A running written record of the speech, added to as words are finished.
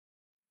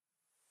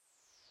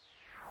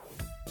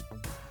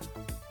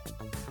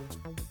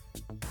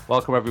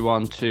Welcome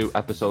everyone to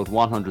episode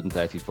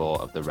 134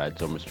 of the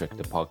Reds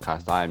Unrestricted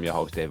podcast. I am your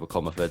host David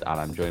Comerford and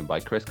I'm joined by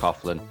Chris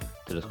Coughlin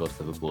to discuss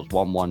Liverpool's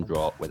 1-1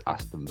 draw with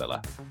Aston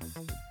Villa.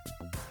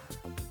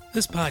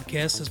 This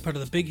podcast is part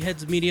of the Big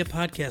Heads Media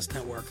Podcast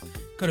Network.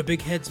 Go to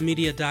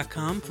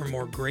bigheadsmedia.com for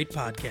more great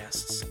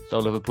podcasts. So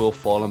Liverpool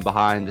falling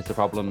behind, it's a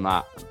problem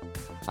that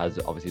has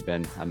obviously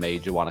been a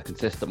major one, a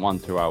consistent one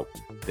throughout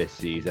this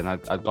season.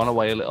 I've gone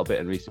away a little bit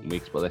in recent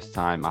weeks, but this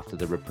time after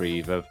the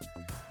reprieve of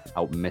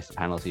a missed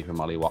penalty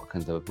from Ollie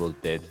Watkins, Liverpool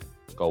did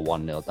go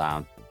 1-0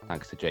 down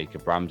thanks to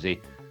Jacob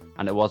Ramsey.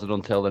 And it wasn't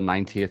until the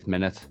 90th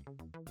minute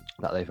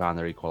that they found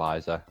their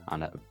equaliser,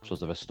 and it was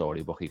sort of a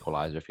storybook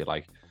equaliser, if you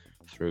like,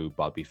 through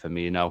Bobby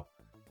Firmino.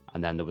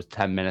 And then there was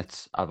 10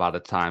 minutes of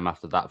added time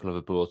after that for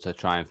Liverpool to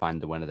try and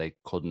find the winner. They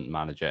couldn't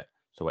manage it.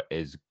 So it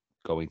is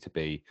going to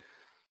be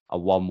a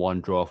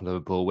 1-1 draw for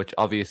Liverpool, which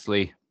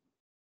obviously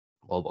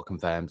all but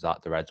confirms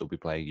that the Reds will be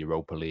playing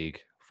Europa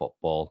League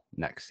football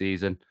next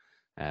season.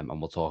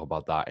 And we'll talk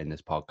about that in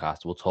this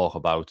podcast. We'll talk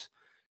about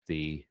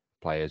the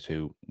players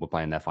who were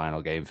playing their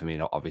final game,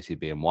 Firmino obviously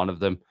being one of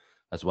them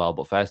as well.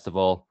 But first of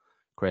all,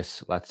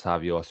 Chris, let's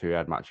have your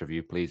three-head match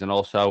review, please. And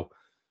also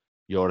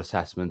your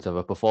assessment of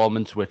a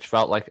performance which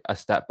felt like a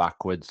step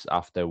backwards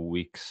after 7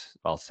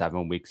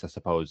 weeks, I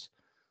suppose,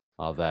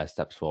 of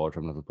steps forward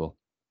from Liverpool.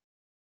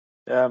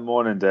 Yeah,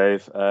 morning,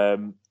 Dave.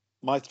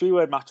 My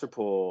three-word match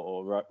report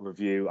or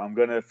review, I'm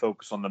going to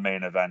focus on the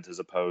main event as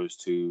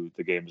opposed to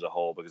the game as a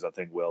whole, because I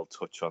think we'll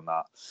touch on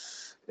that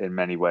in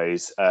many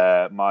ways.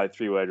 My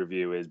three-word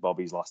review is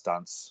Bobby's last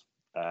dance,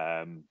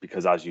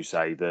 because as you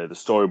say, the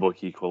storybook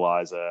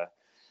equaliser,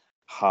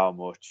 how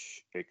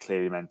much it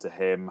clearly meant to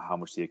him, how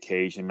much the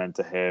occasion meant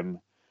to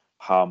him,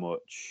 how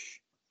much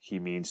he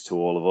means to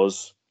all of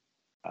us.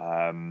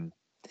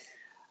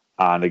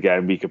 And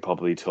again, we could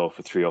probably talk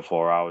for 3 or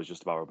 4 hours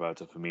just about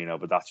Roberto Firmino,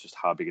 but that's just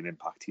how big an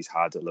impact he's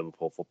had at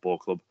Liverpool Football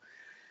Club.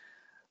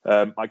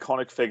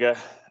 Iconic figure,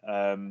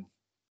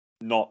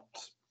 not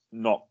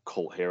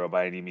cult hero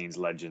by any means,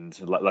 legend.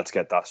 Let's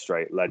get that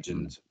straight,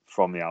 legend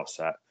from the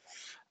outset.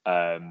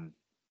 And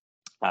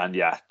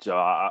yeah,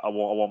 I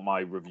want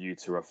my review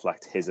to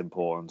reflect his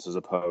importance as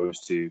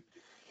opposed to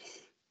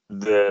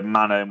the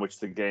manner in which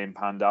the game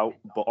panned out.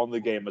 But on the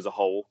game as a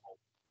whole,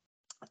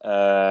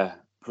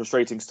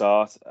 frustrating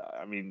start.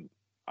 I mean,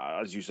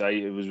 as you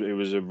say, it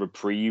was a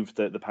reprieve,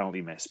 the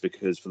penalty miss,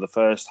 because for the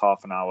first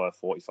half an hour,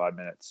 45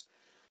 minutes,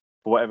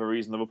 for whatever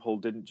reason, Liverpool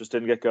didn't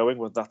get going.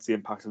 Whether that's the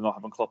impact of not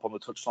having Klopp on the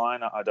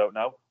touchline, I don't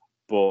know.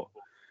 But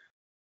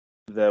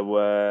there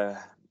were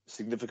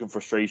significant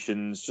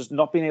frustrations, just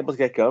not being able to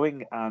get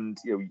going. And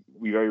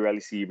we very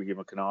rarely see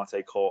Ibrahima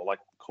Konate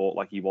caught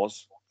like he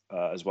was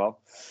as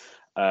well.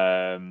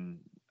 There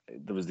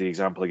was the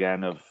example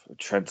again of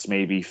Trent's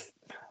maybe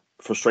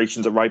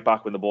frustrations at right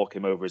back when the ball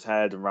came over his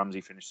head and Ramsey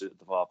finished it at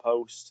the far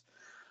post.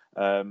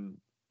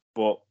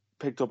 But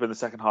picked up in the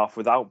second half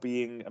without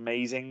being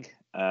amazing.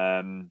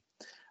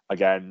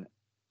 Again,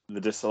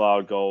 the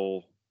disallowed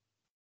goal,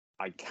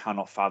 I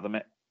cannot fathom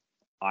it.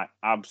 I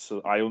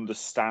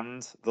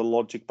understand the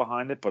logic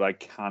behind it, but I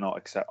cannot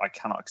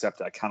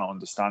accept it. I cannot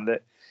understand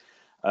it.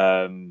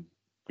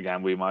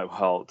 Again, we might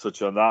well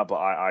touch on that, but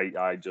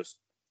I just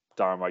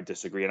downright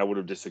disagree, and I would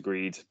have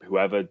disagreed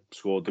whoever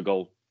scored the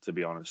goal, to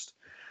be honest.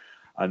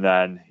 And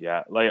then,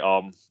 later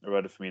on,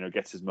 Roberto Firmino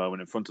gets his moment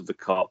in front of the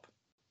Kop.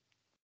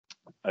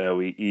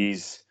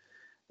 He's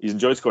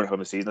enjoyed scoring at home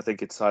this season. I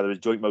think it's either his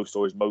joint most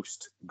or his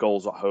most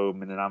goals at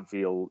home in an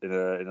Anfield in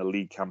a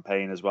league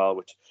campaign as well,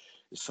 which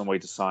is some way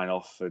to sign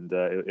off, and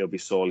it'll be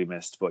sorely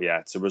missed. But yeah,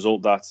 it's a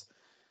result that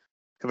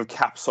kind of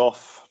caps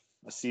off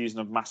a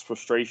season of mass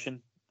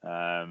frustration.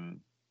 But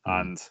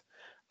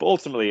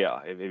ultimately,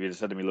 if you'd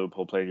said to me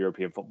Liverpool playing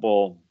European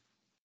football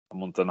a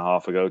month and a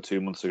half ago,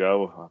 2 months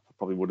ago, I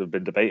probably would have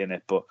been debating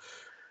it. But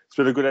it's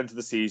been a good end to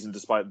the season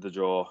despite the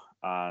draw,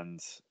 and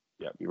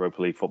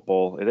Europa League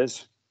football it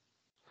is.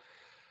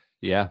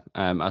 Yeah,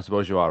 I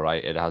suppose you are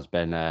right. It has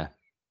been a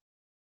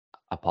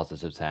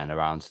positive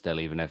turnaround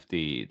still, even if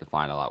the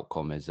final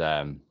outcome is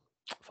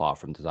far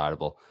from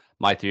desirable.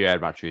 My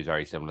three-head match is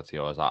very similar to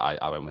yours.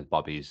 I went with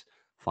Bobby's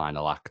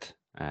final act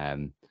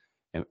in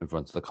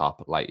front of the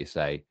Kop, like you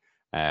say.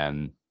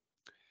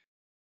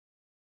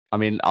 I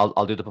mean,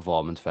 I'll do the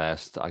performance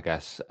first, I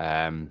guess.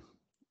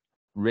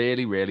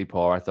 Really, really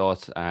poor, I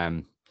thought.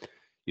 There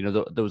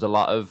was a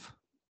lot of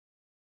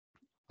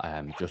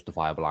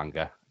justifiable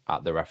anger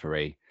at the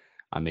referee.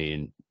 I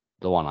mean,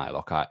 the one I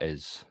look at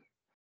is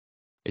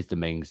the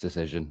Mings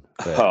decision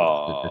for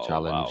the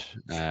challenge.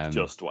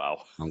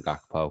 Wow. On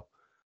Gakpo.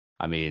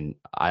 I mean,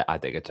 I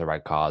think it's a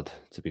red card,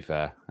 to be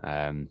fair.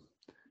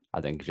 I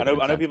think I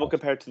know people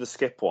compare it to the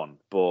skip one,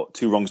 but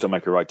two wrongs don't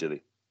make a right, do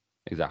they?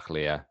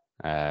 Exactly, yeah.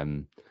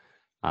 And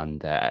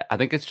I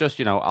think it's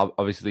just,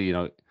 obviously,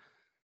 you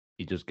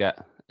just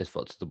get his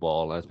foot to the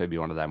ball, and it's maybe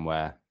one of them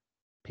where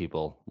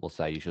people will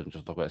say you shouldn't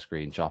just look at a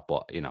screenshot,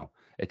 but,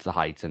 it's the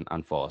height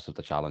and force of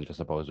the challenge, I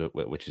suppose,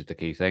 which is the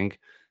key thing.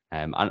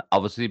 And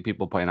obviously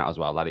people point out as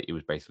well that he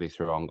was basically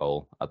through on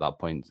goal at that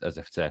point, as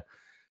if to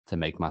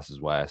make matters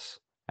worse.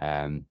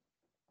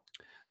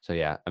 So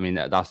yeah, I mean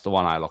that's the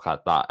one I look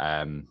at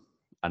that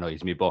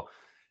annoys me. But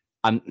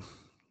and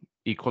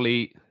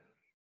equally,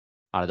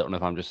 I don't know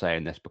if I'm just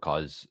saying this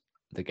because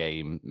the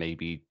game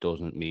maybe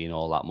doesn't mean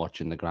all that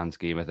much in the grand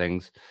scheme of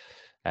things.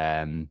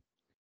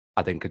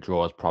 I think a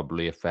draw is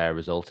probably a fair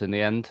result in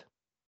the end.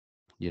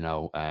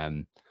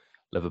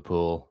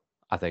 Liverpool,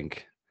 I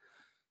think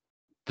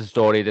the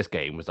story of this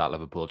game was that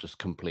Liverpool just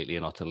completely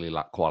and utterly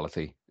lacked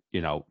quality.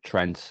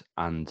 Trent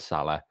and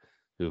Salah,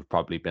 who've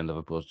probably been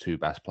Liverpool's two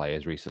best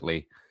players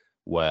recently,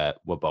 were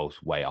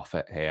both way off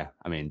it here.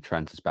 I mean,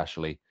 Trent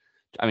especially.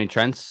 I mean,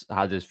 Trent's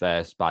had his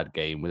first bad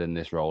game within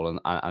this role, and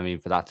I mean,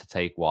 for that to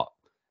take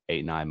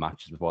 8-9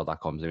 matches before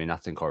that comes, I mean,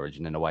 that's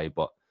encouraging in a way.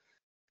 But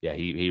yeah,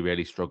 he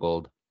really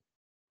struggled.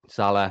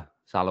 Salah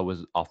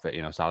was off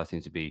it. Salah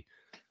seems to be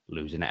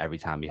losing it every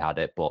time he had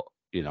it, but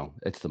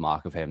it's the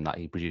mark of him that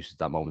he produces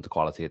that moment of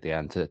quality at the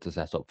end to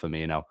set up for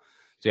me. So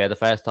yeah, the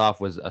first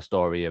half was a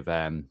story of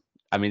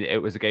I mean,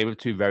 it was a game of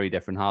two very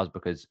different halves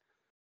because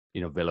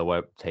Villa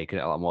were taking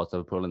it a lot more to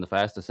Liverpool in the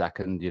first. The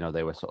second,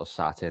 they were sort of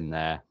sat in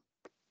their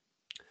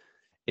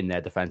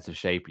defensive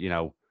shape.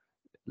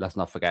 Let's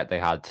not forget they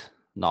had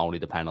not only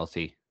the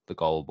penalty, the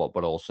goal,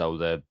 but also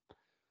the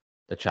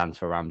chance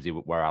for Ramsey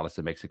where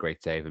Alisson makes a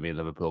great save. I mean,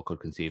 Liverpool could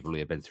conceivably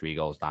have been 3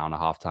 goals down at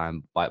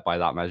half-time by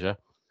that measure,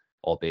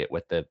 albeit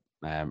with the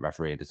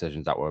refereeing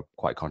decisions that were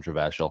quite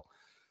controversial.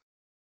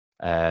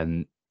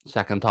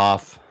 Second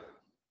half,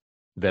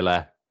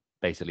 Villa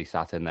basically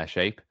sat in their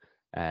shape.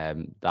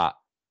 That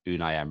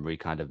Unai Emery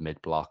kind of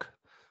mid-block,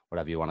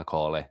 whatever you want to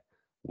call it,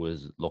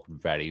 looked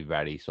very,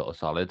 very sort of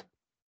solid.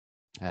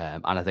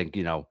 And I think,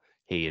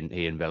 he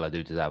and Villa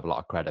do deserve a lot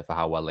of credit for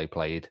how well they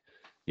played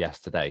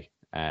yesterday.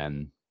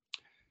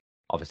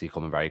 Obviously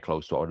coming very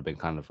close to what would have been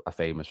kind of a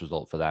famous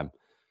result for them.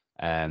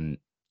 And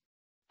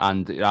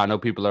I know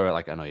people are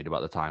like annoyed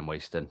about the time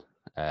wasting,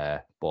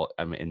 but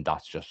I mean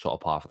that's just sort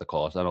of part of the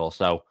course. And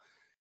also,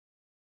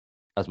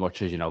 as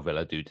much as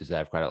Villa do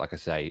deserve credit, like I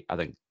say, I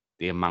think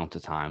the amount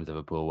of times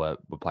Liverpool were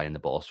playing the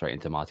ball straight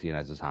into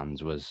Martinez's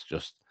hands was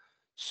just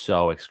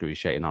so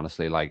excruciating.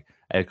 Honestly,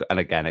 and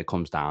again, it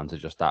comes down to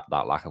just that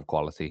lack of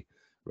quality,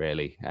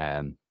 really.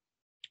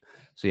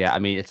 So yeah, I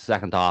mean, it's the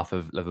second half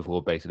of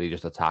Liverpool basically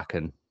just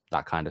attacking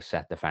that kind of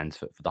set defense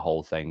for the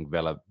whole thing.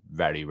 Villa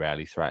very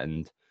rarely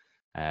threatened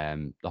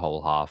the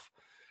whole half,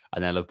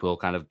 and then Liverpool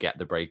kind of get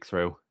the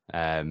breakthrough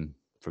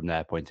from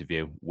their point of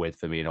view with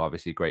Firmino,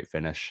 obviously great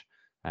finish,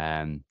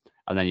 and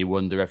then you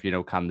wonder if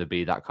can there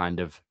be that kind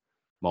of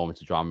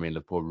moment of drama in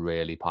Liverpool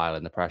really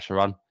piling the pressure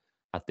on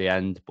at the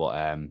end.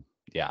 But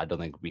yeah, I don't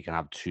think we can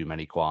have too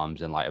many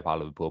qualms in light of how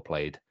Liverpool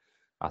played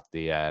at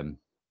the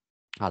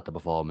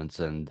performance.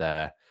 And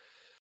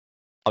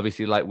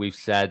obviously, like we've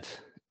said,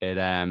 it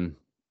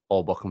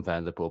all but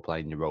confirmed Liverpool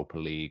playing Europa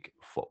League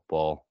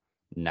football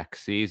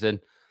next season.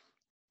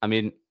 I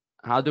mean,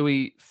 how do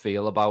we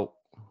feel about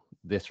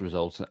this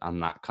result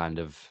and that kind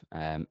of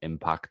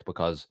impact?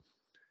 Because,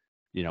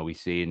 we've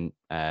seen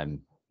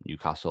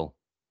Newcastle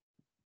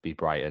beat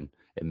Brighton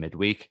in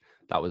midweek.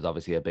 That was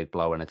obviously a big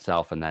blow in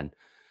itself. And then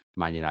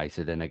Man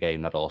United in a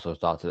game that also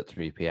started at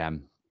 3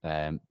 p.m,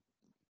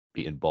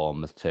 beating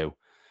Bournemouth too.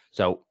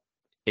 So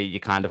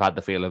you kind of had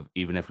the feel of,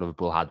 even if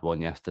Liverpool had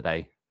won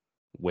yesterday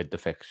with the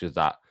fixtures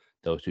that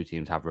those two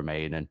teams have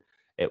remaining,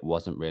 it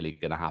wasn't really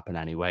going to happen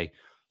anyway.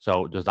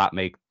 So does that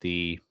make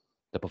the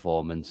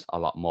performance a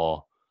lot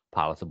more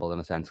palatable in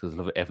a sense?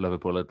 Because if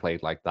Liverpool had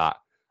played like that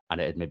and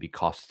it had maybe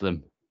cost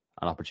them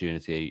an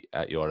opportunity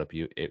at Europe,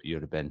 you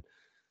would have been,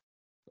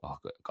 oh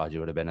God, you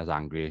would have been as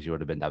angry as you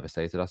would have been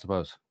devastated, I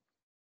suppose.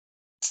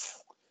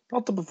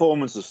 Not the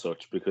performance as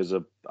such, because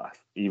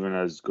even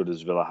as good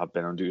as Villa have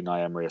been under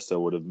Unai Emery, I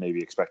still would have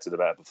maybe expected a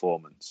better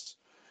performance.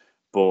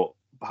 But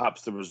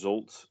perhaps the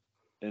result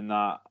in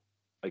that,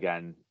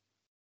 again,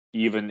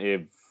 even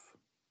if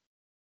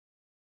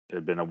it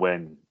had been a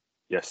win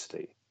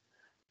yesterday,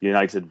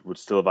 United would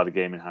still have had a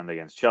game in hand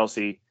against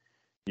Chelsea.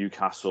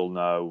 Newcastle,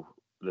 no,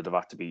 they'd have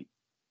had to beat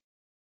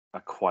a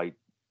quite...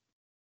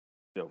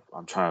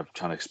 I'm trying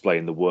to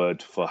explain the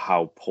word for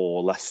how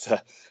poor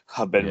Leicester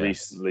have been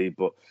recently,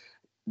 but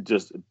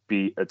just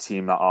be a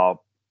team that are,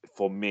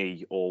 for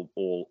me,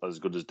 all as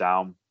good as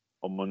down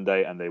on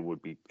Monday, and they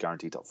would be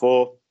guaranteed top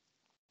 4.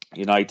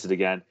 United,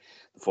 again,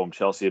 the form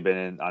Chelsea have been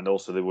in, and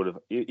also they would have,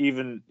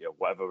 even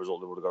whatever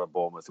result they would have got at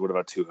Bournemouth, they would have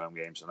had 2 home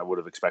games, and I would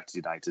have expected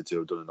United to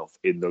have done enough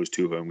in those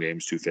 2 home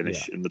games to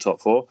finish in the top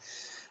 4.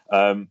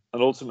 And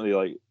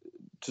ultimately,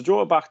 to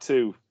draw it back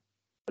to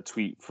a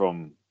tweet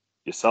from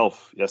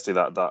yourself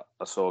yesterday that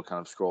I saw kind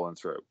of scrolling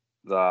through,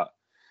 that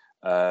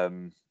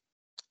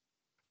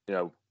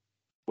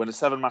when a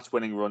 7-match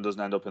winning run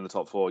doesn't end up in the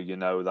top 4, you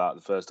know that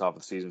the first half of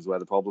the season is where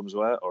the problems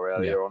were, or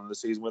earlier on in the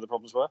season where the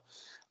problems were.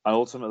 And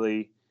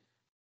ultimately,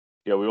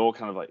 we all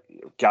kind of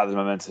gathered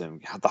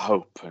momentum, had the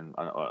hope, and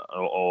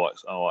all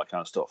that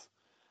kind of stuff.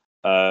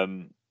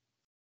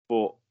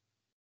 But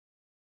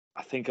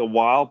I think a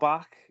while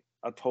back,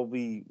 I'd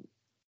probably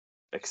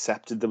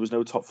accepted there was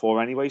no top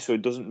 4 anyway, so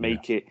it doesn't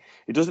make it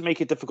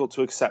difficult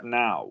to accept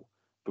now,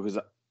 because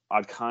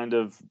I'd kind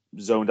of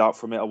zoned out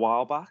from it a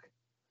while back.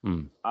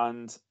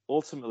 And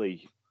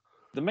ultimately,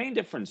 the main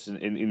difference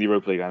in the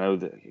Europa League, I know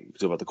that you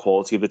talk about the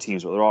quality of the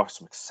teams, but there are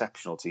some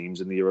exceptional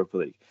teams in the Europa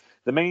League.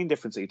 The main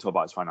difference that you talk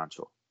about is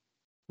financial.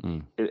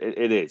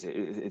 It is.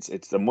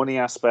 It's the money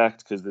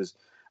aspect, because there's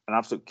an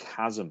absolute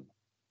chasm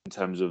in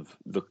terms of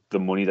the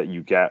money that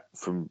you get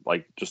from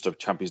like just a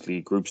Champions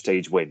League group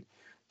stage win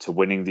to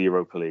winning the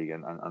Europa League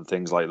and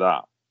things like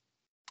that.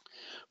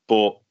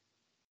 But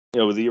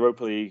the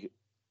Europa League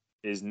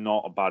is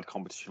not a bad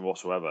competition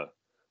whatsoever,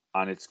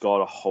 and it's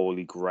got a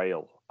holy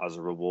grail as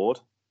a reward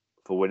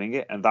for winning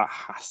it, and that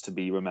has to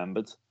be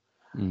remembered.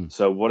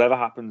 So whatever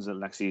happens in the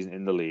next season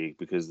in the league,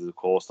 because of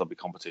course there'll be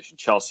competition.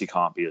 Chelsea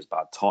can't be as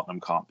bad. Tottenham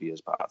can't be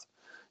as bad.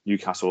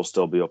 Newcastle will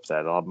still be up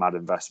there. They'll have mad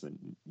investment.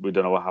 We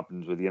don't know what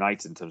happens with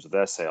United in terms of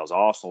their sales.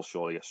 Arsenal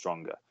surely get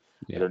stronger.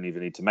 Yeah. I don't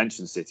even need to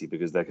mention City,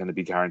 because they're going to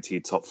be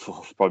guaranteed top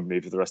four probably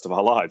maybe for the rest of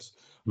our lives,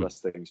 unless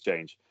things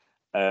change.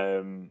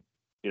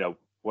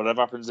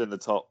 Whatever happens in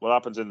what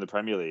happens in the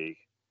Premier League,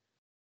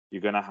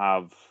 you're going to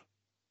have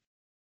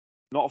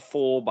not a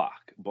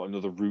fallback, but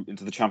another route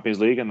into the Champions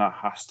League, and that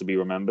has to be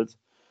remembered.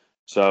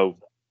 So,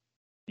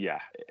 yeah,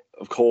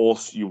 of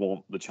course you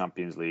want the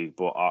Champions League,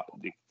 but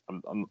the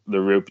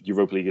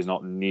Europa League is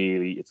not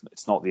nearly.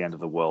 It's not the end of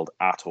the world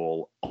at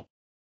all,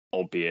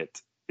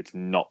 albeit it's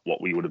not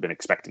what we would have been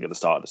expecting at the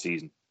start of the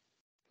season.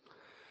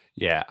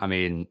 Yeah, I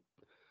mean,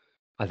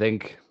 I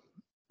think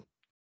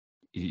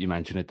you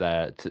mentioned it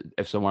there.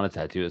 If someone had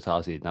said to you at the start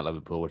of the season that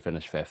Liverpool would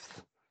finish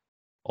fifth,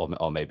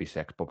 or maybe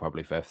sixth, but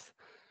probably fifth,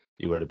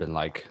 you would have been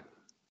like,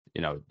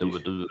 there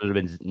would have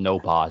been no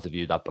part of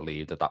you that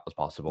believed that was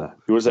possible.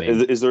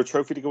 Is there a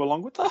trophy to go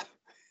along with that?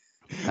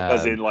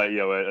 As in, like,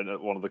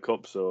 one of the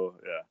cups, or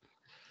yeah.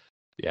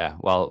 Yeah,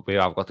 well, we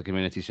have got the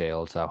Community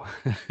Shield, so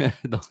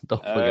don't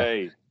forget.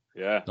 Hey,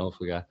 yeah, don't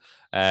forget.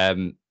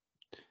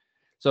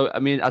 So, I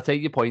mean, I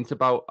take your point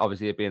about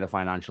obviously it being a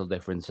financial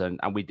difference, and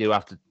we do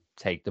have to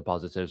take the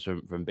positives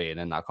from being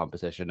in that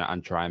competition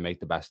and try and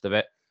make the best of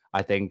it.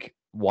 I think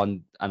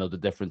another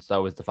difference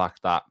though is the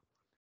fact that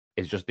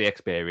it's just the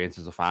experience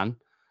as a fan,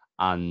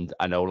 and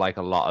I know like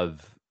a lot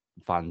of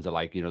fans are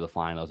like, the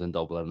finals in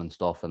Dublin and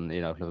stuff, and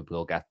if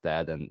Liverpool get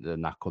there, then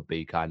that could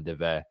be kind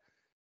of a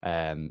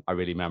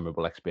really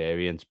memorable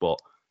experience. But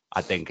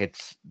I think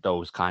it's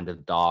those kind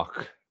of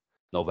dark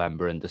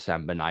November and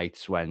December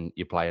nights when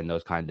you're playing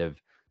those kind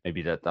of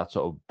maybe that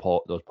sort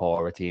of those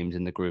poorer teams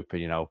in the group,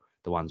 and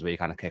the ones where you're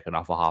kind of kicking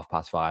off at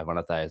 5:30 on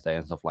a Thursday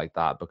and stuff like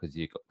that, because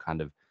you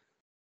kind of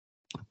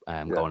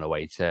going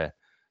away to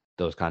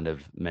those kind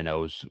of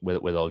minnows,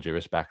 with all due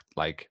respect,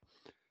 like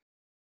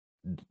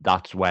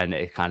that's when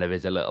it kind of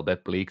is a little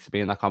bit bleak to be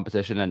in that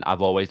competition. And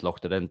I've always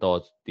looked at it and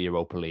thought the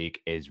Europa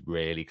League is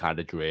really kind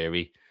of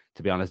dreary,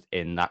 to be honest,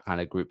 in that kind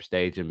of group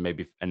stage and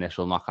maybe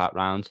initial knockout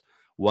rounds.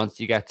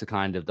 Once you get to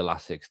kind of the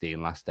last 16,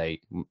 last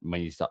 8,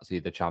 when you start to see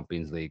the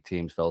Champions League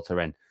teams filter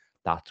in,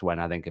 that's when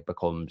I think it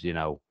becomes,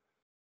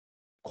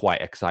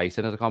 quite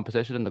exciting as a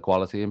competition and the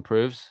quality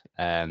improves.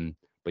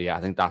 But yeah,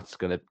 I think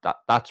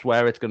that's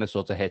where it's gonna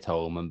sort of hit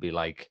home and be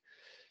like,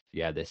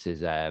 yeah, this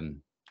is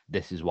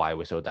why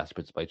we're so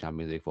desperate to play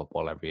Champions League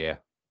football every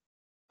year.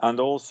 And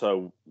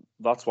also,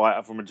 that's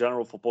why, from a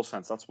general football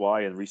sense, that's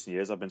why in recent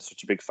years I've been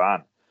such a big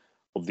fan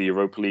of the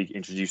Europa League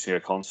introducing a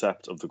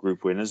concept of the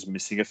group winners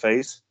missing a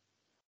phase.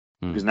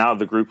 Because now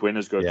the group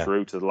winners go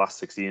through to the last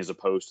 16 as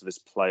opposed to this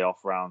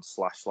playoff round /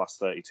 last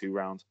 32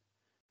 round,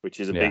 which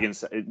is a big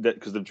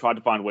because they've tried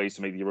to find ways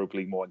to make the Europa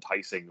League more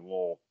enticing,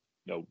 more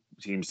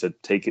teams to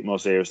take it more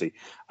seriously,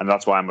 and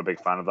that's why I'm a big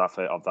fan of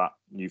that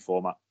new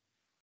format.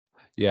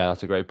 Yeah,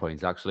 that's a great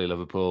point. Actually,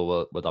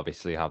 Liverpool would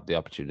obviously have the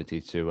opportunity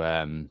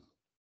to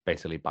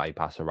basically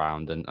bypass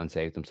around and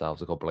save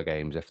themselves a couple of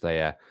games if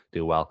they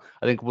do well.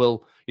 I think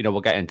we'll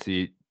get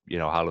into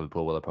how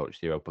Liverpool will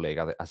approach the Europa League,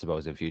 I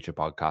suppose, in future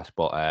podcasts.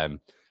 But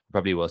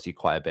probably will see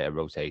quite a bit of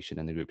rotation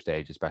in the group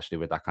stage, especially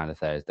with that kind of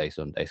Thursday,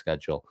 Sunday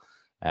schedule.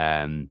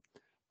 But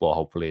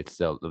hopefully it's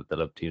still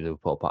the teams who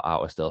put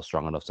out are still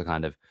strong enough to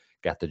kind of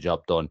get the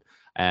job done.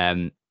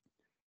 Do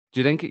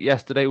you think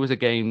yesterday was a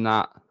game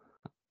that,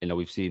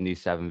 we've seen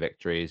these 7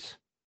 victories?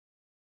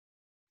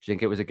 Do you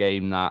think it was a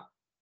game that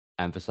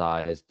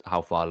emphasised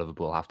how far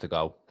Liverpool have to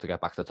go to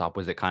get back to the top?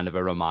 Was it kind of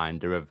a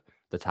reminder of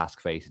the task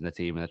facing the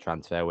team in the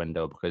transfer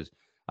window? Because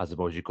I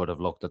suppose you could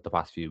have looked at the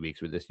past few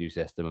weeks with this new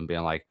system and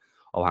been like,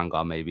 oh, hang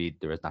on, maybe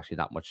there isn't actually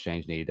that much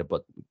change needed.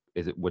 But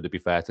would it be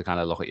fair to kind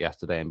of look at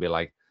yesterday and be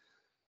like,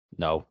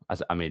 no,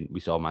 we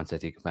saw Man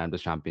City confirmed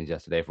as champions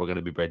yesterday. If we're going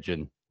to be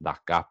bridging that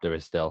gap, there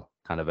is still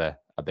kind of a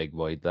big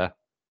void there.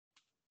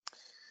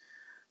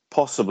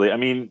 Possibly.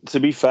 To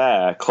be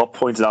fair, Klopp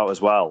pointed out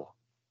as well,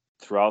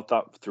 throughout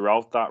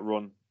that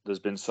run, there's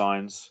been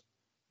signs,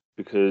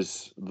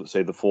 because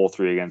say the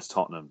 4-3 against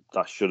Tottenham,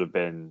 that should have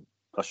been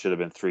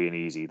 3 and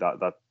easy.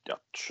 That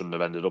shouldn't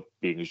have ended up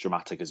being as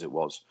dramatic as it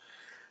was.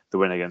 The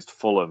win against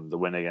Fulham, the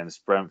win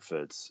against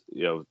Brentford,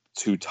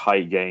 2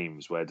 tight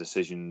games where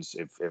decisions,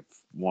 if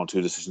 1 or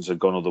 2 decisions had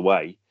gone other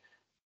way,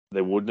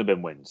 they wouldn't have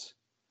been wins.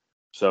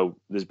 So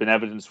there's been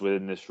evidence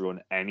within this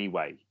run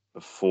anyway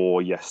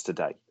before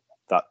yesterday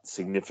that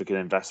significant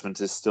investment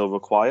is still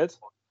required.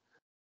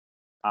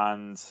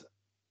 And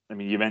I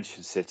mean, you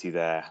mentioned City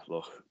there.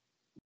 Look,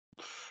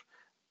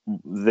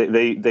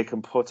 they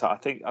can put out, I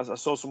think, as I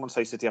saw someone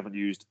say, City haven't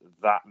used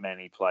that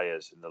many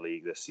players in the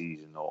league this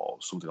season or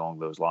something along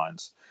those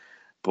lines.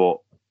 But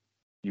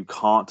you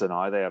can't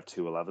deny they have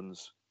 2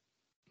 11s.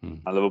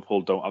 And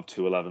Liverpool don't have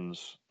 2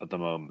 11s at the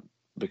moment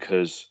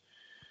because,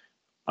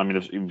 I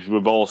mean,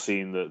 we've all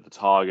seen the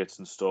targets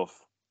and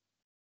stuff.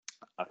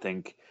 I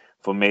think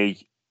for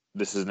me,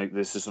 this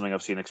is something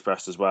I've seen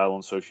expressed as well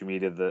on social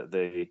media, that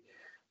the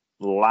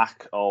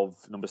lack of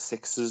number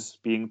 6s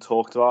being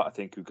talked about. I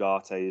think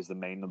Ugarte is the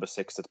main number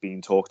 6 that's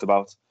being talked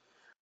about.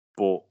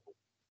 But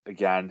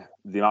again,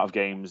 the amount of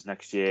games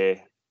next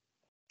year,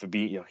 if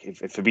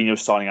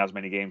Fabinho's starting as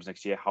many games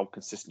next year, how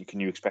consistent can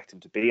you expect him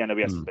to be? I know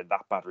he hasn't been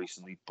that bad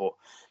recently, but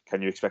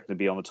can you expect him to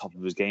be on the top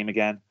of his game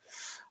again?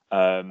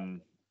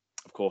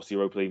 Of course, the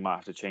Europa League might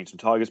have to change some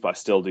targets, but I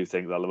still do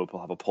think that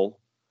Liverpool have a pull.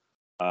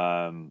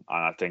 And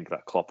I think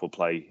that Klopp will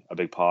play a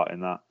big part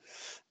in that.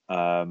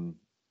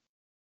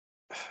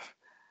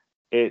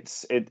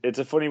 It's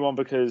a funny one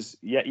because,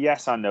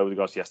 yes, I know the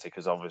guys yesterday,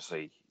 because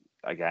obviously,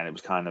 again, it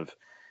was kind of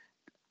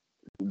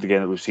the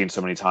game that we've seen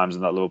so many times,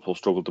 and that Liverpool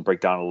struggled to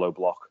break down a low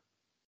block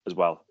as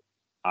well.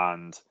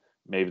 And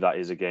maybe that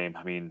is a game.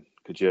 I mean,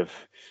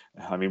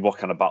 what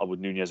kind of battle would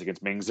Nunez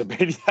against Mings have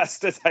been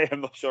yesterday?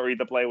 I'm not sure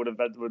either player would have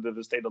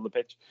stayed on the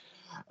pitch.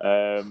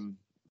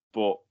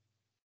 But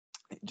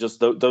just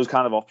those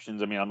kind of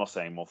options. I mean, I'm not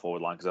saying more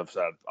forward line, because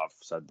I've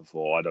said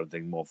before, I don't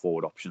think more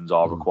forward options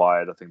are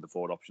required. I think the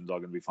forward options are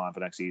going to be fine for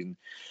next season.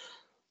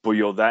 But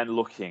you're then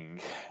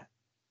looking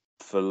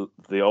for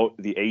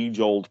the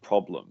age-old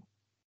problem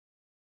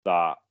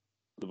that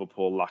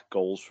Liverpool lack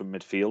goals from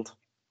midfield.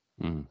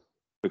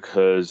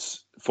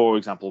 Because, for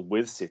example,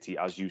 with City,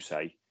 as you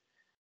say,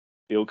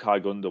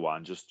 Ilkay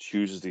Gundogan just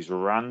chooses these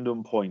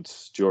random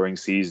points during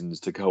seasons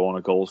to go on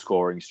a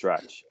goal-scoring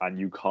stretch, and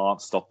you can't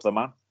stop the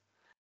man.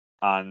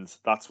 And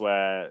that's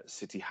where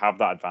City have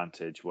that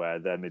advantage, where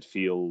their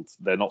midfield,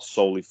 they're not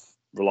solely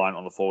reliant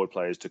on the forward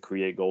players to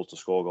create goals, to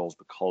score goals,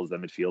 because their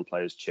midfield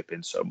players chip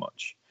in so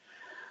much.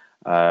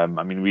 I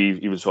mean, we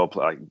even saw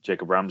like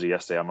Jacob Ramsey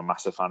yesterday. I'm a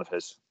massive fan of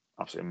his,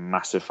 absolutely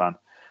massive fan.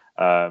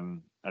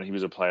 And he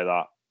was a player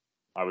that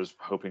I was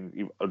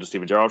hoping under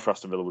Steven Gerrard for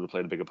Aston Villa would have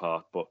played a bigger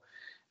part. But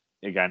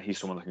again, he's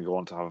someone that can go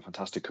on to have a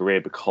fantastic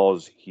career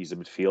because he's a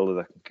midfielder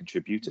that can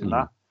contribute in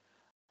that.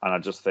 And I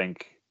just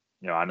think,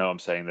 I know I'm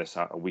saying this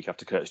a week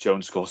after Curtis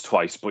Jones scores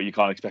twice, but you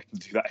can't expect him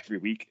to do that every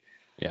week.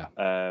 Yeah.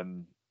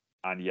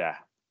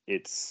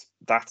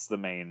 That's the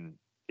main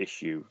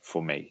issue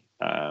for me.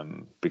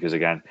 Because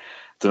again, I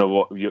don't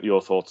know what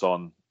your thoughts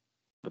on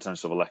the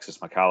potential of Alexis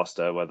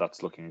McAllister, whether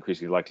that's looking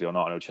increasingly likely or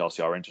not. I know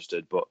Chelsea are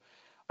interested, but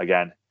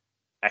again,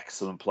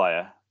 excellent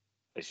player.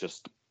 It's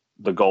just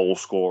the goal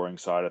scoring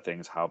side of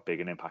things. How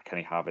big an impact can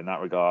he have in that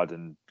regard?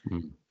 And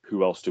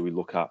who else do we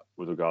look at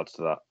with regards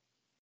to that?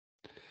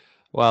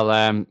 Well,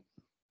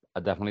 I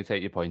definitely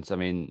take your points. I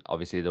mean,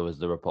 obviously there was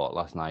the report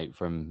last night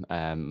from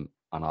an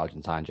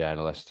Argentine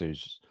journalist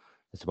who's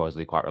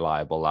supposedly quite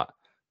reliable that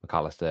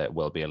McAllister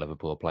will be a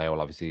Liverpool player.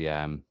 We'll obviously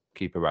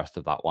keep abreast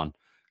of that one.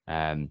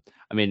 I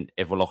mean,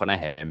 if we're looking at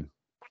him,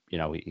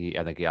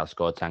 I think he has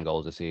scored 10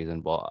 goals this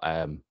season, but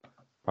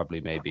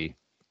probably maybe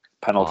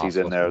penalties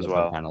in there as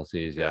well.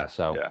 Penalties, yeah.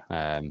 So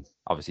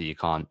obviously you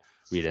can't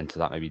read into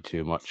that maybe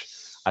too much.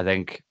 I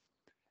think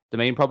the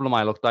main problem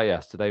I looked at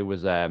yesterday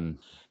was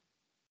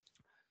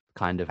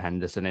kind of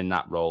Henderson in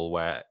that role,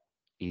 where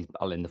he's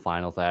in the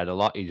final third a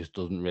lot. He just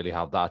doesn't really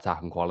have that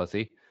attacking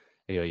quality.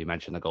 You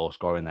mentioned the goal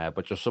scoring there,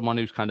 but just someone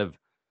who's kind of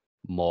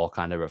more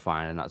kind of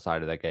refining that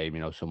side of their game.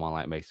 Someone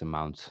like Mason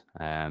Mount.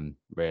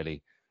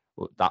 Really,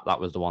 that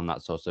was the one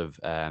that sort of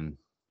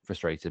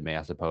frustrated me,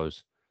 I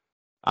suppose.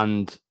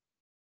 And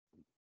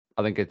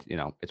I think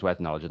it's worth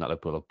acknowledging that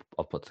Liverpool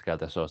have put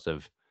together sort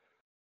of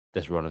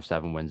this run of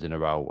 7 wins in a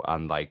row,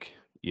 and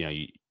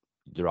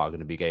there are going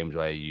to be games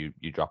where you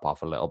drop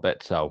off a little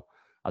bit. So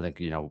I think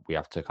we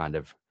have to kind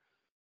of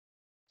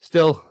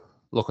still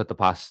look at the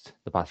past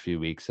few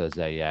weeks as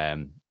a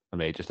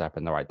major step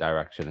in the right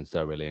direction, and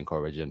still really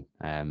encouraging.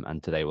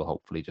 And today will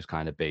hopefully just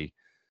kind of be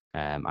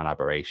an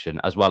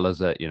aberration, as well as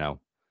that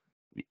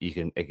you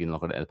can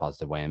look at it in a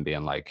positive way and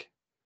being like,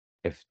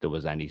 if there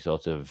was any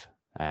sort of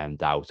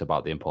doubt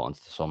about the importance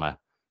of the summer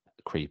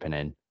creeping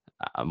in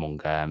among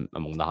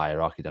the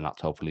hierarchy, then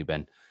that's hopefully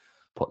been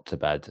put to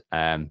bed.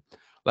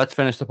 Let's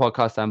finish the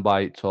podcast then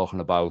by talking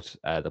about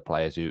the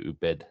players who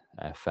bid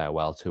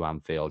farewell to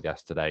Anfield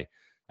yesterday.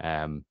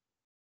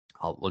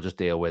 We'll just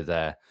deal with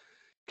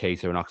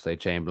Keita and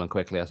Oxlade-Chamberlain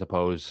quickly, I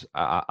suppose.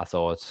 I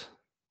thought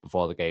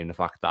before the game the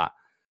fact that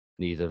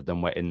neither of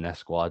them were in the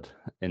squad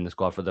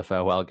for the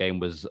farewell game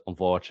was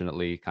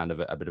unfortunately kind of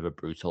a bit of a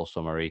brutal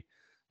summary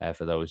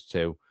for those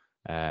two.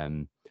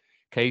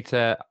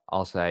 Keita,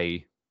 I'll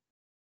say,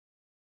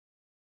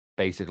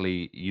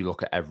 basically you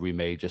look at every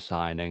major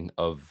signing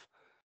of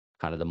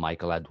kind of the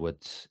Michael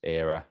Edwards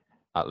era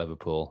at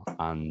Liverpool,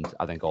 and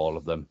I think all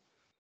of them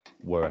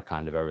were a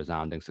kind of a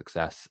resounding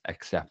success,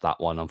 except that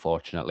one,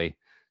 unfortunately.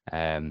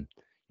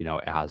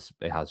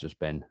 It has just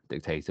been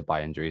dictated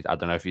by injuries. I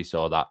don't know if you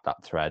saw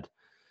that thread,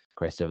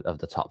 Chris, of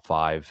the top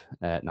five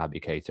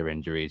Naby Keita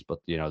injuries, but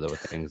there were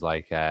things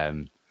like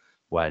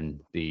when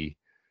I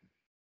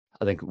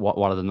think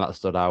one of them that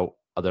stood out,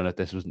 I don't know if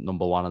this was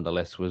number one on the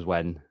list, was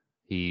when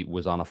he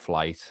was on a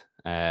flight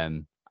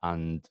and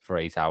for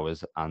 8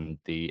 hours, and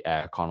the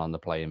aircon on the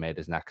plane made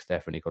his neck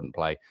stiff and he couldn't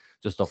play.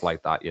 Just stuff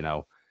like that,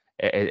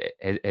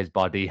 his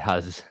body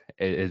has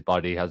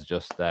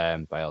just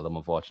failed him,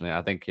 unfortunately.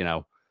 I think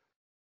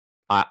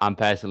I'm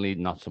personally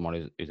not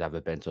someone who's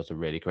ever been sort of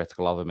really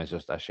critical of him. It's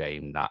just a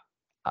shame that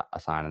a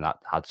signing that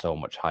had so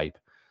much hype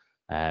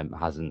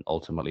hasn't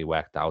ultimately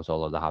worked out.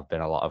 Although there have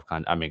been a lot of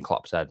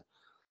Klopp said,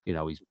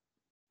 he's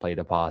played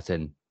a part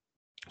in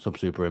some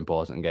super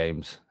important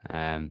games,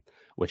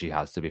 which he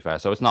has, to be fair.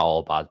 So it's not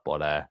all bad,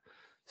 but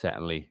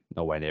certainly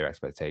nowhere near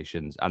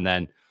expectations. And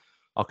then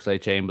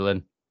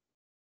Oxlade-Chamberlain,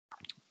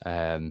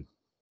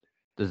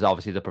 there's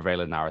obviously the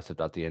prevailing narrative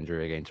that the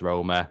injury against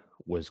Roma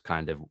was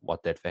kind of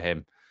what did for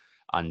him.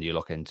 And you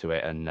look into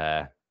it, and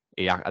I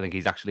think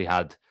he's actually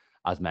had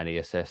as many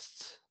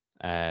assists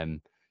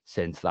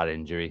since that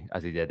injury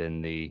as he did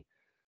in the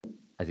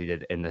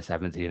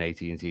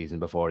 17-18 season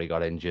before he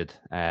got injured,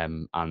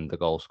 and the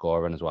goal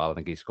scoring as well. I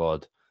think he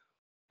scored,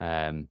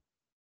 what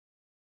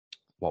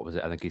was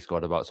it? I think he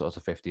scored about sort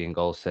of 15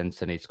 goals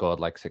since, and he scored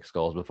like 6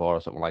 goals before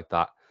or something like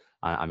that.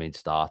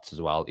 Starts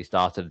as well. He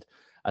started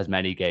as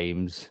many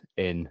games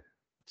in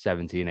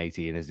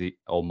 17-18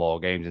 or more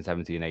games in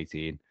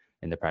 17-18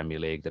 in the Premier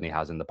League than he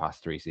has in the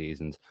past 3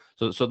 seasons.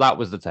 So that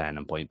was the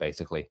turning point,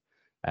 basically,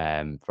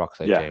 for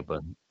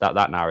Oxlade-Chamberlain.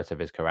 That narrative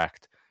is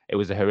correct. It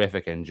was a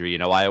horrific injury.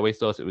 I always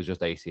thought it was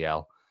just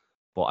ACL,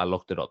 but I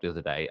looked it up the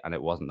other day and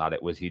it wasn't that.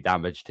 It was he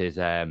damaged his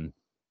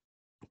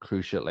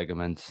cruciate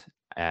ligament,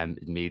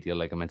 medial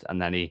ligament,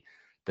 and then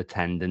the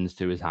tendons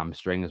to his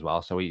hamstring as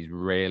well. So he's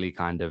really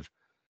kind of,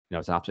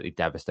 it's an absolutely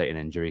devastating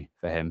injury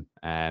for him.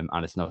 And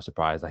it's no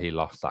surprise that he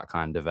lost that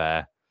kind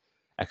of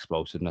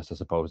explosiveness, I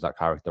suppose, that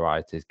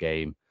characterized his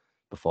game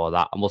before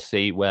that. And we'll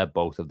see where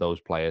both of those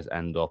players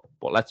end up.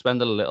 But let's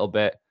spend a little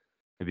bit,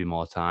 maybe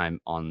more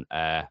time on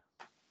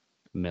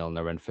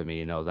Milner and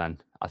Firmino then,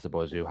 I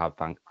suppose, who have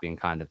been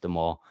kind of the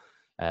more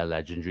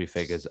legendary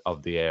figures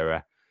of the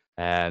era.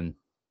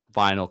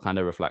 Final kind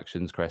of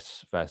reflections,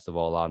 Chris, first of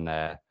all,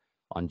 on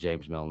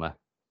James Milner.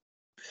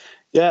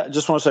 Yeah,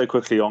 just want to say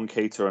quickly on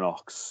Keita and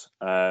Ox.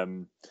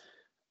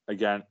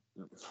 Again,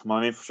 my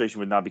main frustration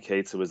with Naby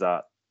Keita was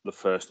that the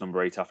first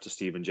number 8 after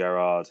Steven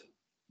Gerrard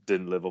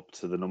didn't live up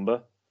to the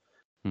number.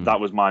 That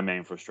was my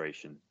main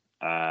frustration.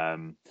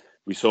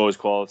 We saw his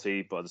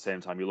quality, but at the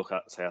same time, you look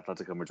at, say,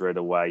 Atletico Madrid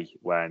away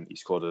when he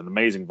scored an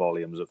amazing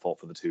volley and was at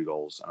fault for the 2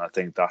 goals. And I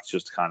think that's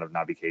just kind of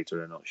Naby Keita in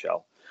a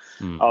nutshell.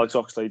 Alex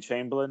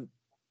Oxlade-Chamberlain,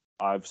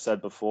 I've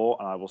said before,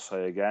 and I will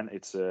say again,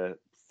 it's a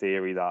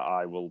theory that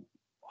I will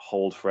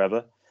hold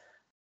forever.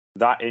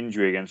 That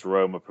injury against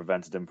Roma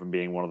prevented him from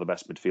being one of the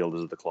best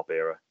midfielders of the Klopp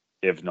era,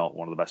 if not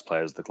one of the best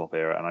players of the Klopp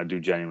era. And I do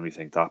genuinely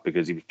think that,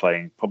 because he was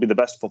playing probably the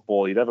best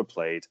football he'd ever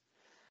played,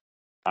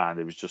 and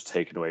it was just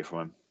taken away from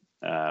him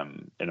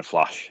in a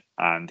flash,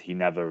 and he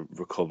never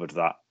recovered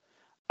that.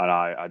 And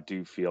I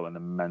do feel an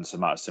immense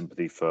amount of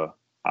sympathy for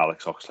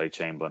Alex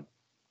Oxlade-Chamberlain.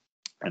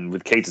 And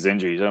with Keita's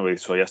injury, we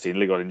saw yesterday,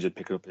 he got injured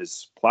picking up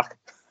his plaque.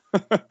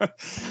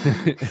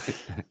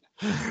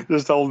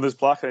 Just holding his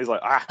plaque, and he's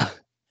like,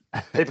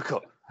 paper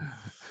cut.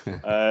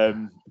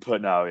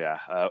 But no, yeah,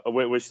 I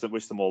wish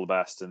them all the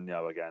best. And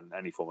again,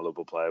 any former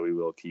Liverpool player, we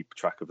will keep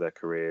track of their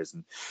careers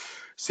and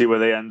see where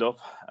they end up.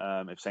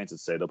 If Saints had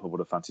stayed up, I would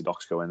have fancied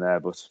Ox going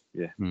there, but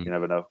yeah, you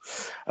never know.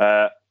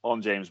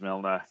 On James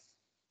Milner,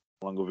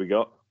 how long have we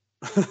got?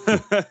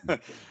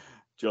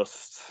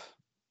 Just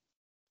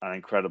an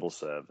incredible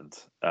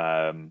servant.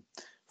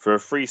 For a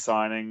free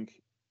signing,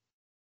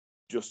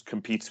 just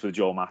competes with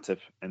Joel Matip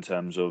in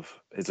terms of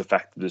his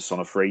effectiveness on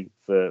a free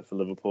for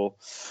Liverpool.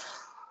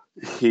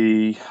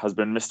 He has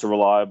been Mr.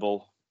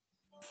 Reliable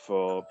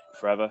for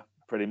forever,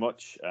 pretty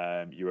much.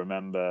 You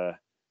remember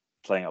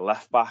playing at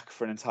left back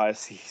for an entire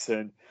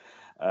season,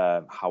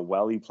 how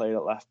well he played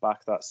at left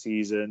back that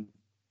season.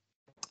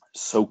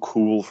 So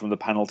cool from the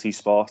penalty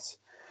spot.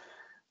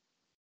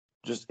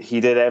 Just, he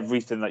did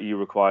everything that you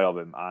require of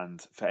him.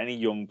 And for any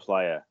young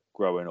player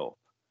growing up,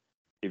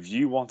 if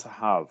you want to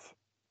have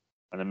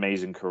an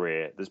amazing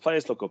career, there's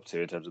players to look up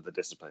to in terms of the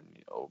discipline,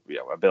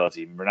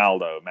 ability.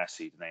 Ronaldo,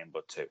 Messi, to name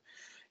but 2.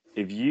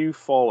 If you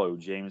follow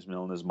James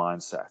Milner's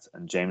mindset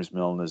and James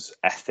Milner's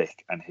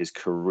ethic and his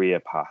career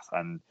path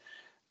and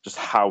just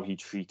how he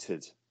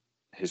treated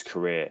his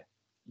career,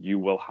 you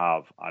will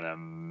have an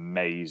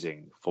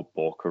amazing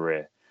football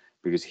career,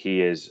 because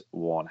he is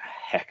one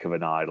heck of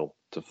an idol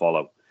to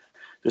follow.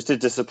 Just his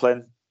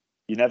discipline.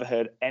 You never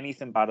heard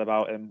anything bad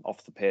about him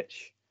off the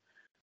pitch.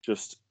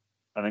 Just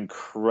an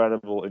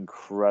incredible,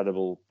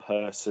 incredible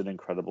person,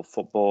 incredible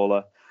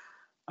footballer.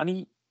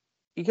 And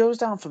he goes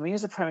down for me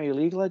as a Premier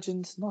League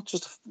legend, not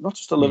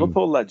just a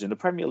Liverpool legend, a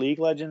Premier League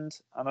legend.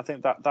 And I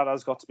think that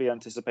has got to be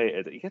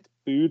anticipated. He gets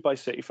booed by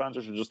City fans,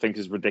 which I just think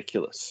is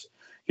ridiculous,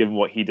 given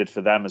what he did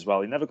for them as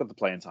well. He never got the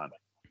playing time.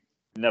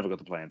 Never got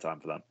the playing time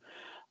for them.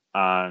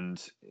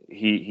 And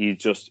he's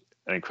just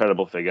an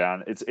incredible figure.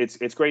 And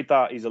it's great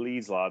that he's a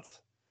Leeds lad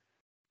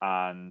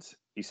and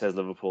he says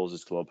Liverpool's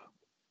his club.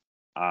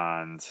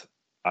 And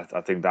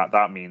I think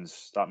that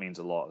means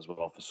a lot as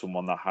well for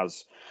someone that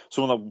has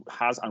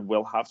and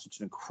will have such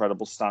an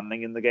incredible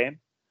standing in the game.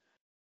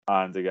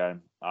 And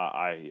again,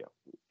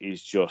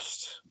 he's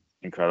just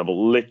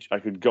incredible. I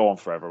could go on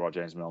forever about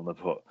James Milner,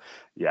 but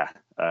yeah,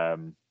 a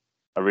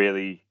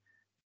really,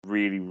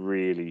 really,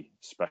 really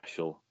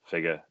special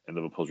figure in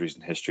Liverpool's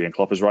recent history. And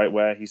Klopp is right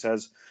where he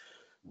says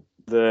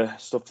the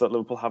stuff that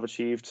Liverpool have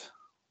achieved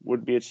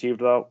would be achieved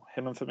without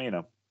him and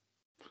Firmino.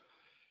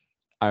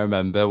 I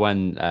remember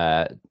when,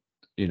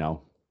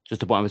 just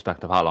to put in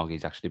perspective how long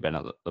he's actually been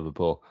at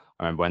Liverpool,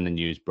 I remember when the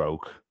news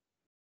broke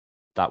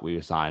that we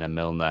were signing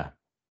Milner.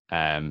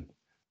 I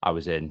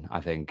was in,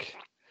 I think,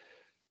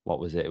 what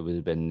was it? It would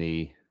have been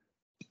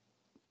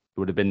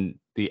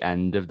the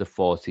end of the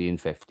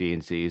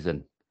 14-15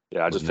 season.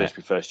 Yeah, I just finished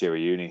my first year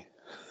of uni.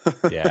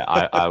 Yeah,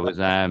 I was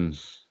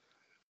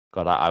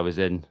I was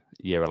in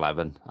year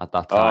 11 at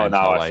that time. Oh,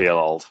 now I feel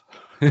old.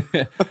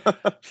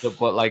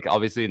 But like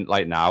obviously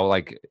like now,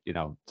 like,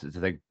 to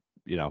think,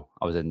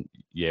 I was in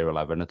year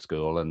 11 at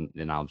school, and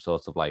I'm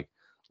sort of like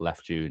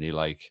left uni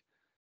like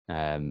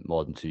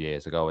more than 2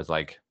 years ago. It's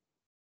like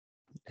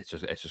it's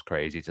just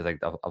crazy to think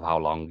of how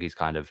long he's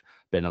kind of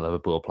been a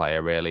Liverpool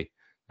player, really.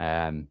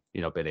 Been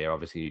here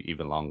obviously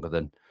even longer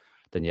than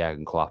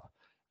Jurgen Klopp.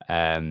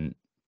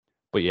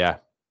 But yeah,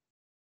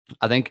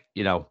 I think,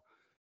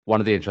 one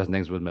of the interesting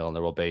things with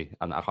Milner will be,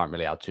 and I can't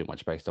really add too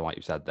much based on what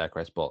you've said there,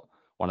 Chris, but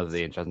one of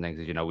the interesting things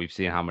is, we've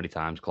seen how many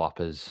times Klopp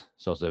has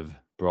sort of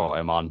brought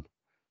him on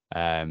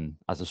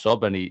as a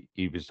sub, and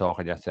he was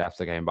talking yesterday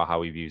after the game about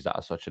how he views that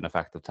as such an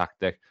effective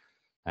tactic.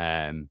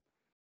 And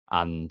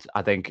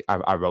I think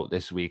I wrote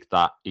this week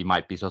that he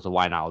might be sort of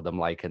Wijnaldum,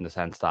 like, in the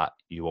sense that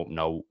you won't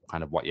know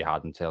kind of what you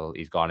had until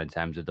he's gone, in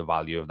terms of the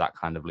value of that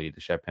kind of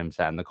leadership, him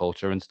setting the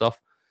culture and stuff.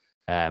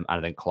 And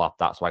I think Klopp,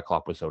 that's why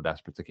Klopp was so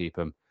desperate to keep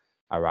him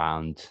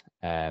around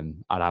at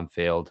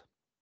Anfield.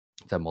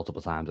 Said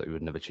multiple times that we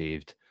wouldn't have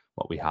achieved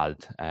what we had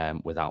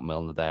without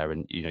Milner there.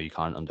 And, you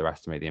can't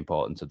underestimate the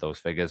importance of those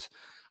figures.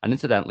 And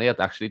incidentally, it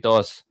actually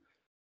does,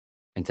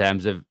 in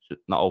terms of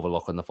not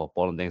overlooking the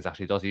football and things,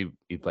 actually does. He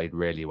played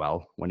really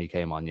well when he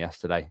came on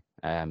yesterday.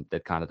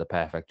 Did kind of the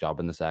perfect job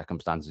in the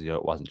circumstances.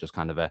 It wasn't just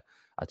kind of a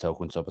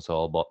token sub at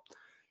all. But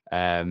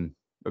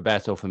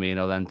Roberto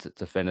Firmino then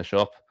to finish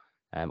up,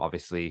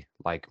 obviously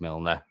like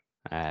Milner,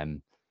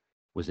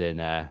 was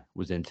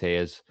in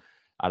tears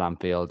at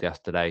Anfield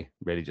yesterday,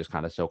 really just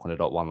kind of soaking it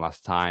up one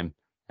last time.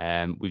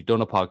 We've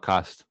done a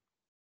podcast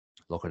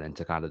looking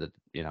into kind of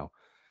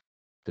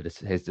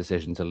his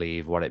decision to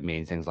leave, what it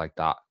means, things like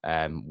that,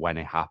 when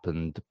it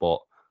happened. But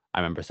I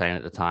remember saying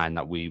at the time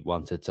that we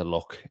wanted to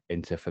look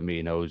into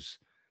Firmino's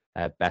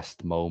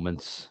best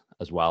moments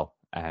as well,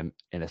 in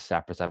a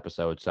separate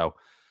episode. So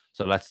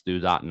let's do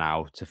that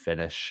now to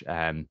finish.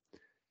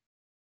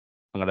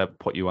 I'm going to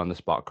put you on the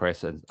spot,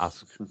 Chris, and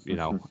ask,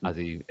 as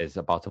he is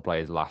about to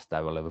play his last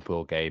ever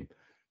Liverpool game,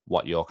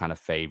 what your kind of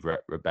favourite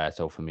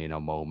Roberto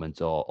Firmino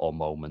moments or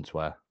moments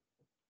were.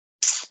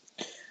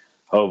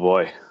 Oh,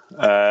 boy.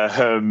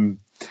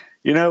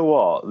 You know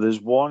what? There's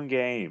one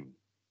game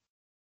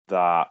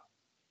that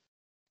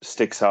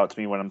sticks out to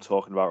me when I'm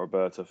talking about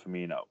Roberto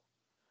Firmino.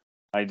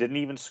 I didn't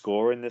even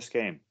score in this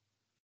game.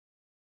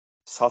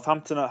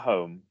 Southampton at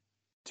home,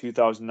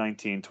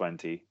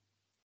 2019-20,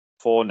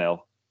 4-0.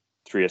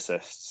 3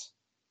 assists.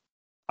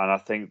 And I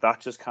think that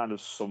just kind of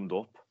summed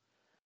up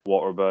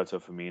what Roberto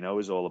Firmino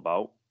is all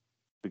about.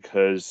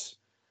 Because,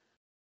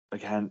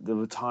 again, there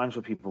were times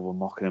where people were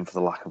mocking him for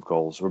the lack of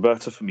goals.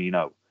 Roberto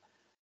Firmino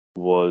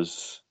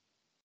was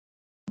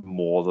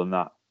more than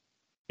that.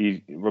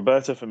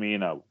 Roberto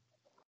Firmino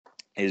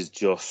is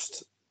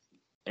just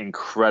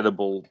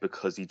incredible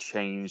because he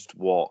changed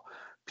what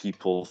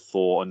people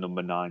thought a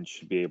number 9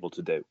 should be able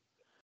to do.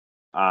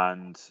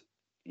 And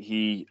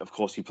he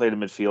played in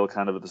midfield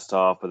kind of at the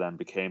start, but then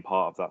became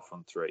part of that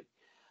front three.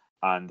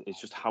 And it's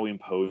just how he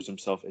imposed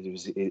himself.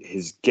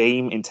 His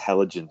game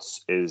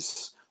intelligence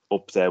is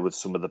up there with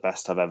some of the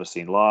best I've ever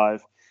seen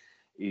live.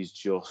 He's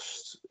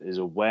just, his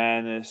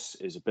awareness,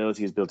 his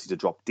ability to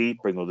drop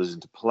deep, bring others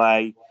into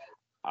play.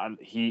 And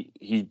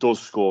he does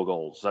score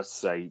goals.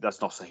 Let's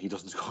not say he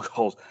doesn't score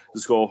goals.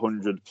 To score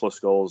 100 plus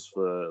goals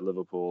for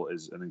Liverpool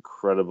is an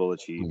incredible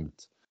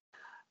achievement.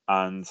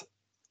 And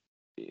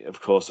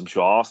of course, I'm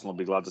sure Arsenal will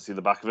be glad to see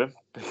the back of him,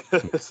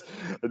 because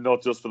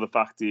not just for the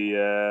fact he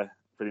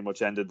pretty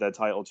much ended their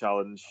title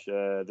challenge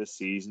this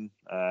season.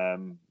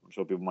 I'm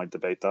sure people might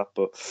debate that,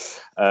 but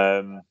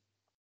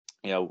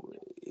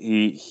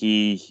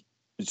he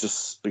is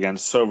just, again,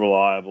 so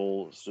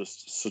reliable. It's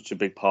just such a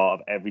big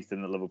part of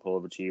everything that Liverpool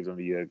have achieved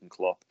under Jurgen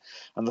Klopp,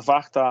 and the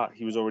fact that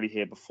he was already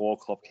here before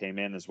Klopp came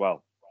in as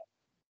well.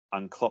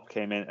 and Klopp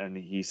came in and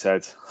he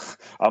said,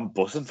 "I'm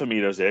buzzing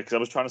Firmino's here because I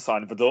was trying to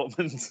sign him for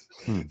Dortmund."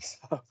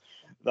 So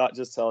that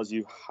just tells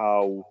you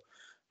how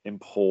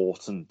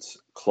important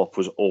Klopp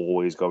was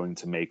always going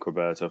to make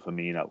Roberto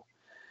Firmino.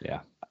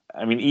 Yeah.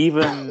 I mean,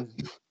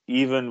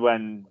 even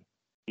when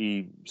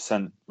he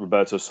sent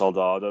Roberto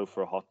Soldado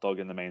for a hot dog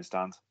in the main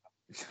stand,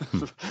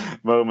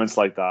 moments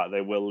like that,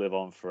 they will live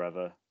on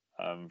forever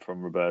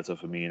from Roberto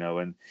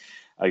Firmino. And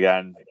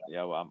again,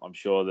 I'm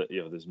sure that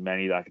there's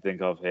many that I could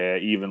think of here,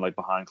 even like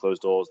behind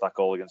closed doors, that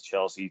goal against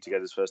Chelsea to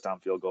get his first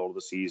Anfield goal of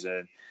the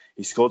season.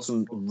 He scored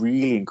some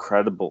really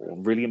incredible,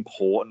 really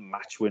important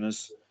match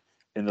winners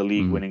in the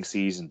league winning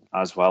season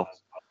as well.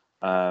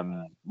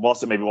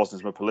 Whilst it maybe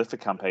wasn't a prolific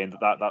campaign,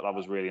 that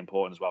was really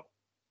important as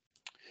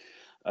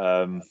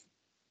well.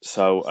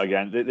 So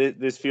again,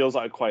 this feels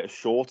like quite a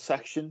short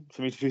section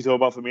for me to talk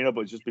about Firmino,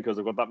 but it's just because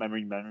I've got that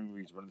memories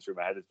running through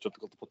my head. It's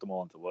difficult to put them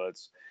all into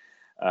words.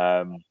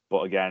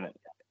 But again,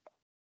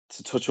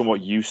 to touch on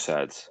what you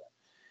said,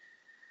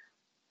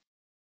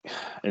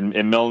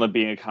 in Milner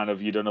being a kind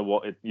of you don't know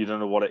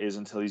what it is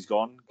until he's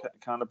gone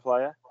kind of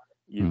player,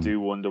 you do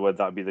wonder whether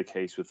that'd be the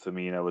case with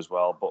Firmino as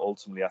well. But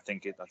ultimately, I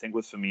think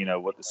with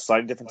Firmino, what is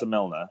slightly different to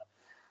Milner,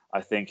 I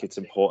think it's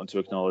important to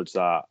acknowledge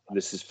that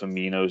this is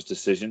Firmino's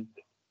decision,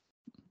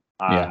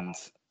 and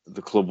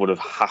the club would have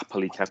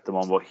happily kept him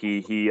on. But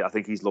I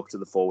think he's looked at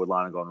the forward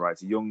line and gone, right,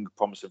 it's a young,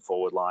 promising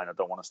forward line. I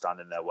don't want to stand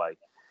in their way.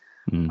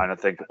 And I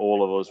think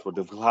all of us would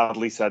have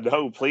gladly said,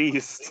 no,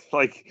 please,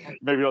 like,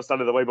 maybe not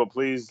stand in the way, but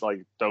please,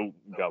 like, don't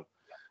go.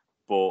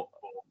 But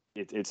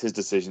it's his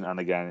decision. And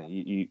again,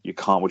 you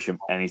can't wish him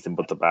anything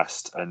but the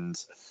best. And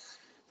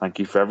thank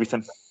you for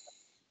everything.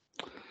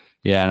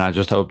 Yeah, and I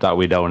just hope that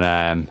we don't,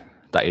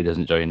 that he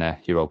doesn't join a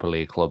Europa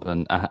League club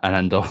and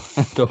end up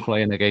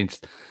playing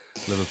against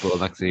Liverpool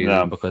next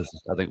season, because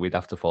I think we'd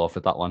have to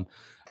forfeit that one.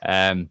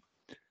 I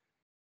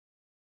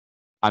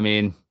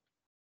mean,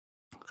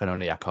 I can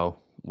only echo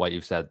what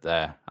you've said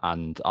there,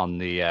 and on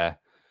the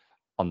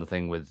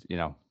thing with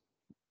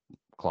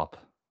Klopp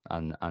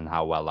and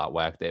how well that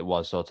worked, it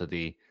was sort of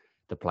the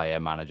player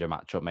manager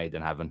matchup made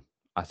in heaven,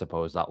 I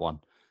suppose, that one.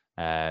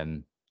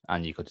 And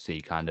you could see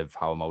kind of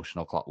how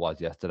emotional Klopp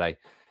was yesterday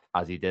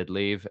as he did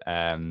leave.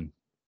 In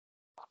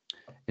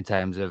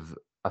terms of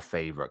a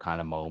favourite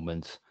kind of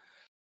moment,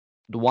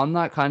 the one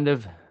that kind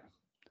of,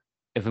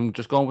 if I'm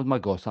just going with my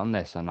gut on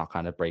this and not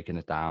kind of breaking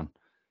it down,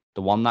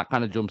 the one that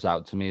kind of jumps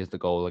out to me is the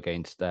goal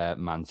against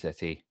Man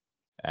City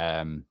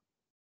in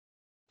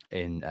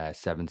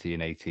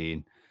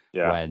 17-18,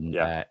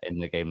 when in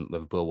the game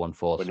Liverpool won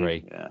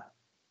 4-3,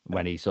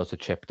 when he sort of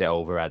chipped it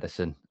over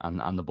Edison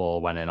and the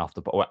ball went in off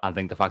the post. I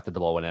think the fact that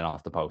the ball went in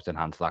off the post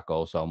enhanced that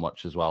goal so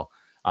much as well.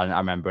 And I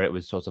remember it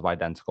was sort of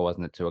identical,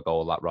 wasn't it, to a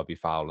goal that Robbie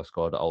Fowler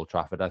scored at Old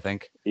Trafford, I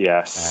think.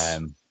 Yes.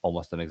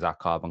 Almost an exact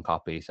carbon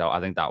copy. So I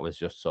think that was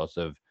just sort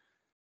of,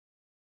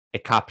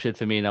 it captured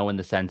Firmino in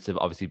the sense of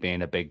obviously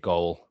being a big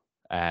goal,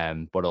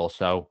 but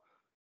also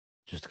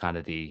just kind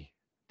of the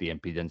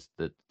impudence,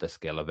 the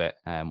skill of it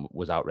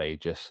was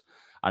outrageous.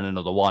 And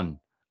another one,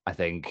 I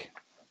think,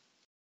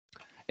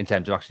 in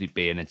terms of actually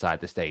being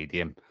inside the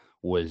stadium,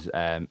 was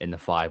in the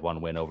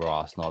 5-1 win over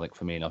Arsenal. I think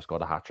Firmino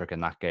scored a hat-trick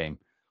in that game,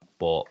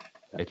 but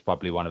it's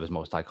probably one of his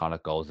most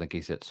iconic goals. I think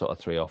he's at sort of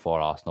 3 or 4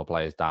 Arsenal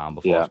players down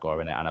before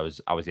scoring it, and I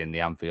was in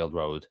the Anfield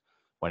Road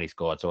when he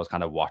scored, so I was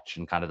kind of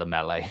watching kind of the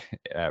melee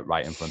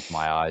right in front of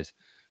my eyes,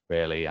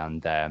 really.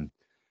 And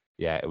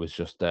it was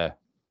just a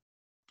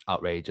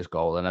outrageous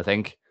goal. And I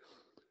think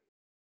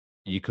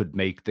you could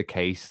make the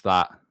case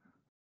that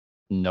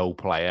no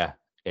player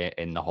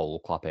in the whole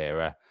Klopp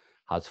era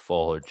has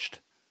forged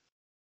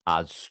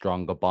as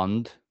strong a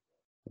bond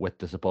with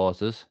the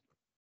supporters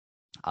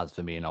as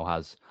Firmino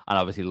has. And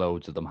obviously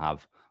loads of them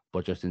have,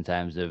 but just in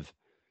terms of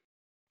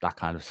that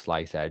kind of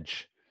slight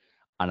edge.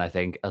 And I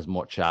think as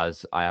much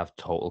as I have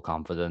total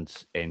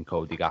confidence in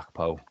Cody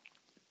Gakpo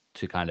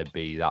to kind of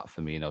be that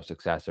Firmino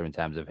successor in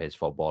terms of his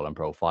football and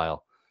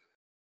profile,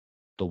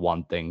 the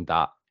one thing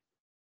that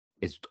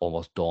is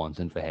almost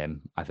daunting for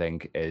him, I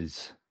think,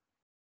 is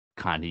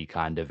can he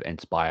kind of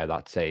inspire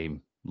that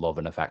same love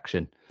and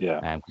affection?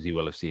 Because he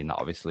will have seen that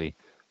obviously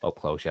up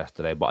close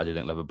yesterday. But I do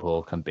think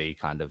Liverpool can be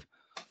kind of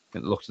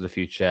look to the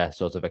future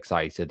sort of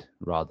excited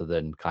rather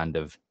than kind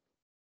of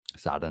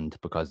saddened,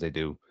 because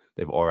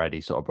they've already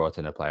sort of brought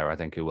in a player, I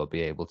think, who will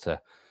be able to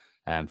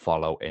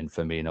follow in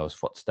Firmino's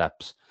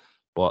footsteps.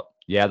 But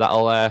yeah,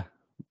 that'll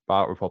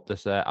wrap up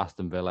this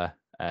Aston Villa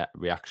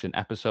reaction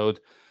episode.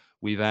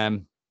 We've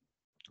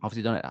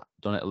obviously done it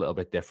a little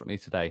bit differently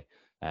today,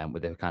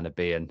 with it kind of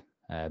being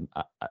an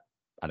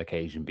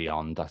occasion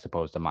beyond, I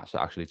suppose, the match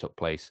that actually took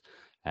place.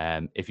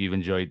 If you've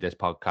enjoyed this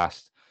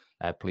podcast,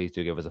 please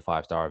do give us a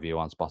 5-star review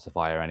on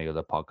Spotify or any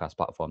other podcast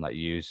platform that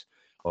you use.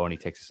 It only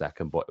takes a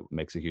second, but it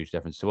makes a huge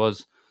difference to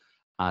us.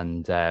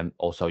 And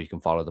also, you can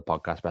follow the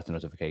podcast better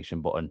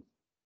notification button,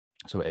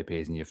 so it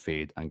appears in your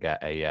feed, and you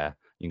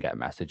can get a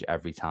message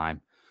every time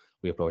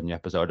we upload a new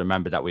episode.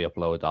 Remember that we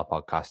upload our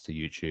podcast to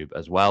YouTube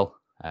as well.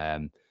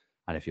 And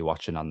if you're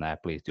watching on there,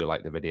 please do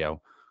like the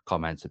video,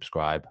 comment,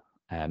 subscribe,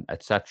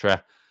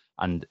 etc.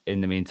 And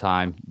in the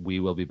meantime, we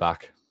will be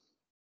back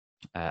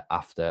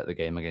after the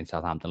game against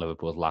Southampton,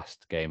 Liverpool's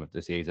last game of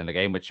the season, a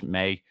game which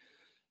may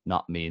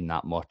not mean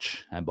that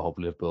much, but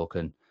hopefully Liverpool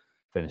can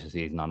finish the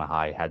season on a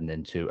high, heading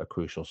into a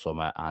crucial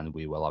summer, and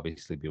we will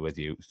obviously be with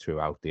you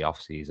throughout the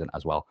off season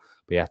as well.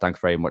 But yeah, thanks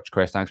very much,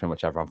 Chris. Thanks very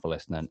much, everyone, for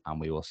listening,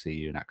 and we will see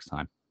you next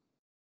time.